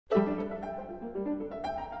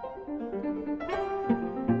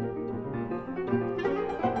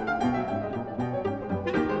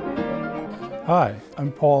Hi,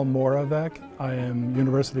 I'm Paul Moravec. I am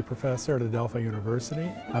University Professor at Adelphi University.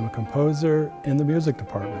 I'm a composer in the music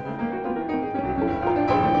department.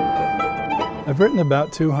 I've written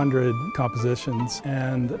about 200 compositions,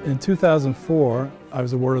 and in 2004 I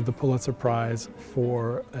was awarded the Pulitzer Prize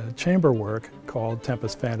for a chamber work called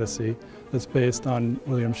Tempest Fantasy that's based on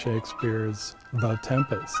William Shakespeare's The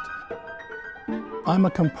Tempest. I'm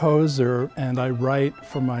a composer and I write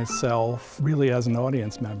for myself really as an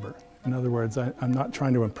audience member. In other words, I'm not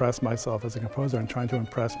trying to impress myself as a composer, I'm trying to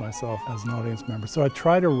impress myself as an audience member. So I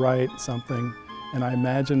try to write something and I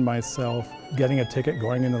imagine myself getting a ticket,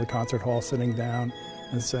 going into the concert hall, sitting down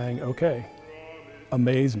and saying, okay,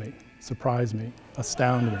 amaze me, surprise me,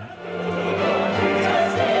 astound me.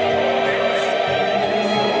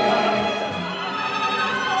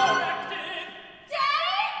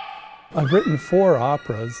 I've written 4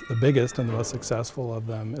 operas. The biggest and the most successful of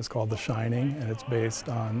them is called The Shining, and it's based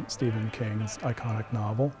on Stephen King's iconic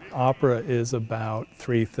novel. Opera is about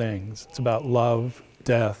 3 things. It's about love,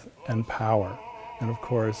 death, and power. And of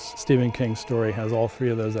course, Stephen King's story has all 3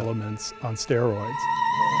 of those elements on steroids.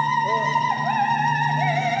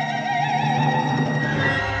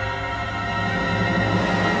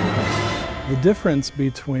 The difference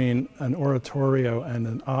between an oratorio and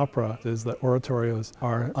an opera is that oratorios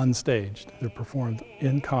are unstaged. They're performed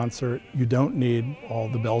in concert. You don't need all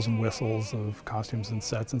the bells and whistles of costumes and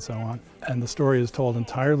sets and so on. And the story is told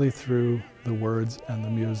entirely through the words and the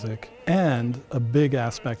music. And a big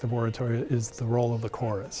aspect of oratorio is the role of the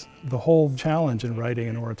chorus. The whole challenge in writing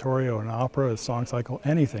an oratorio, an opera, a song cycle,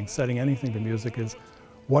 anything, setting anything to music is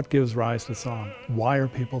what gives rise to song? Why are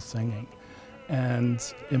people singing? And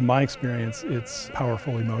in my experience, it's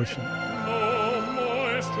powerful emotion.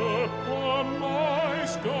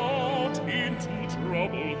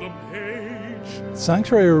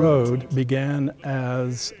 Sanctuary Road began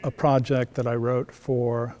as a project that I wrote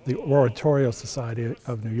for the Oratorio Society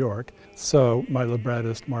of New York. So my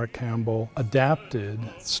librettist, Mark Campbell, adapted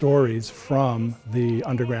stories from the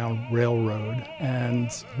Underground Railroad. And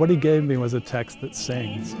what he gave me was a text that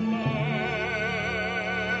sings.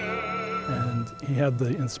 And he had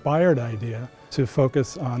the inspired idea to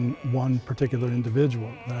focus on one particular individual,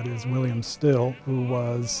 that is William Still, who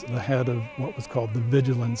was the head of what was called the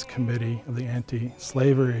Vigilance Committee of the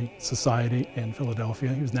Anti-Slavery Society in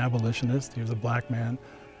Philadelphia. He was an abolitionist, he was a black man,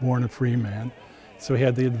 born a free man. So he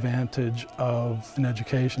had the advantage of an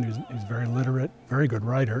education. He's very literate, very good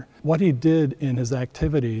writer. What he did in his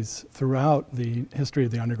activities throughout the history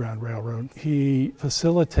of the Underground Railroad, he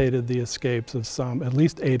facilitated the escapes of at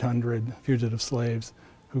least 800 fugitive slaves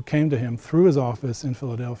who came to him through his office in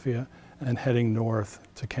Philadelphia and heading north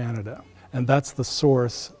to Canada. And that's the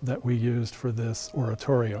source that we used for this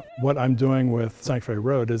oratorio. What I'm doing with Sanctuary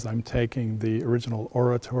Road is I'm taking the original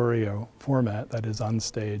oratorio format, that is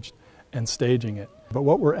unstaged, and staging it. But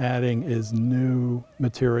what we're adding is new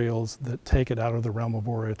materials that take it out of the realm of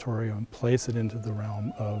oratorio and place it into the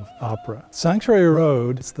realm of opera. Sanctuary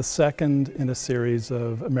Road is the second in a series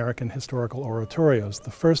of American historical oratorios,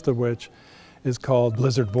 the first of which is called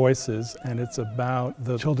Blizzard Voices, and it's about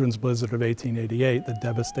the children's blizzard of 1888 that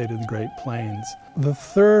devastated the Great Plains. The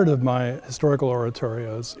third of my historical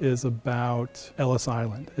oratorios is about Ellis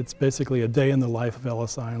Island. It's basically a day in the life of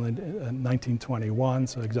Ellis Island in 1921,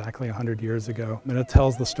 so exactly 100 years ago. And it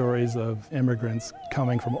tells the stories of immigrants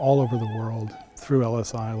coming from all over the world through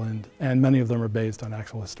Ellis Island, and many of them are based on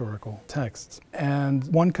actual historical texts. And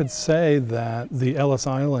one could say that the Ellis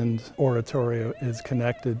Island oratorio is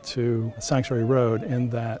connected to Sanctuary Road in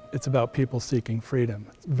that it's about people seeking freedom,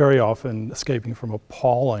 very often escaping from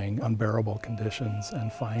appalling, unbearable conditions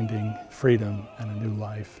and finding freedom and a new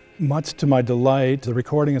life. Much to my delight, the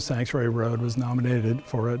recording of Sanctuary Road was nominated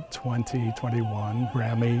for a 2021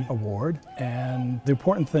 Grammy Award. And the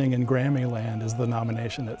important thing in Grammy land is the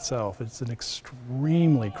nomination itself. It's an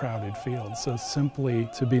extremely crowded field, so simply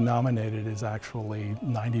to be nominated is actually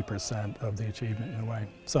 90% of the achievement in a way.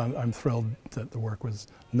 So I'm thrilled that the work was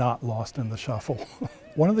not lost in the shuffle.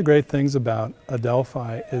 One of the great things about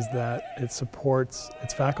Adelphi is that it supports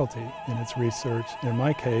its faculty in its research. In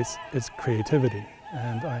my case, it's creativity.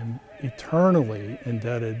 And I'm eternally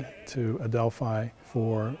indebted to Adelphi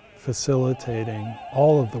for facilitating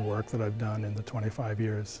all of the work that I've done in the 25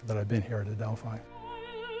 years that I've been here at Adelphi.